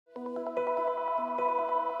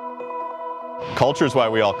Culture is why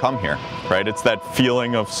we all come here, right? It's that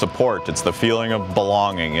feeling of support. It's the feeling of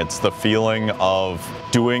belonging. It's the feeling of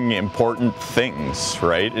doing important things,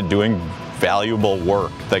 right? And doing valuable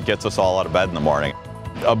work that gets us all out of bed in the morning.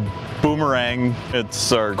 A boomerang,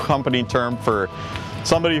 it's our company term for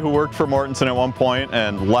somebody who worked for Mortenson at one point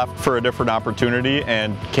and left for a different opportunity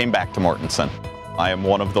and came back to Mortenson. I am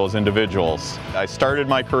one of those individuals. I started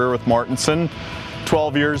my career with Mortenson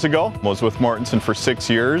 12 years ago, was with Mortenson for 6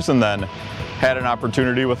 years, and then had an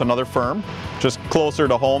opportunity with another firm, just closer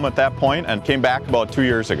to home at that point, and came back about 2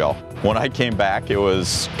 years ago. When I came back, it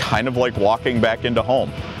was kind of like walking back into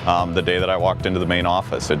home. The day that I walked into the main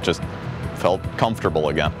office, it just felt comfortable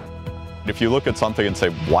again. If you look at something and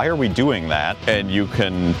say, why are we doing that? And you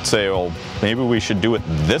can say, well, maybe we should do it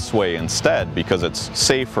this way instead because it's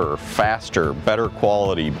safer, faster, better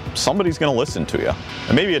quality. Somebody's going to listen to you.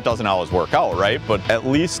 And maybe it doesn't always work out, right? But at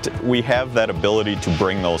least we have that ability to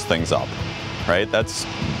bring those things up, right? That's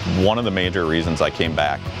one of the major reasons I came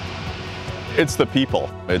back. It's the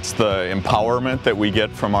people. It's the empowerment that we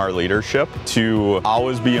get from our leadership to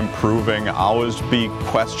always be improving, always be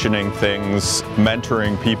questioning things,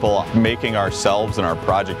 mentoring people, making ourselves and our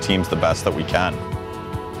project teams the best that we can.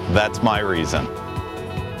 That's my reason.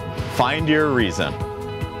 Find your reason.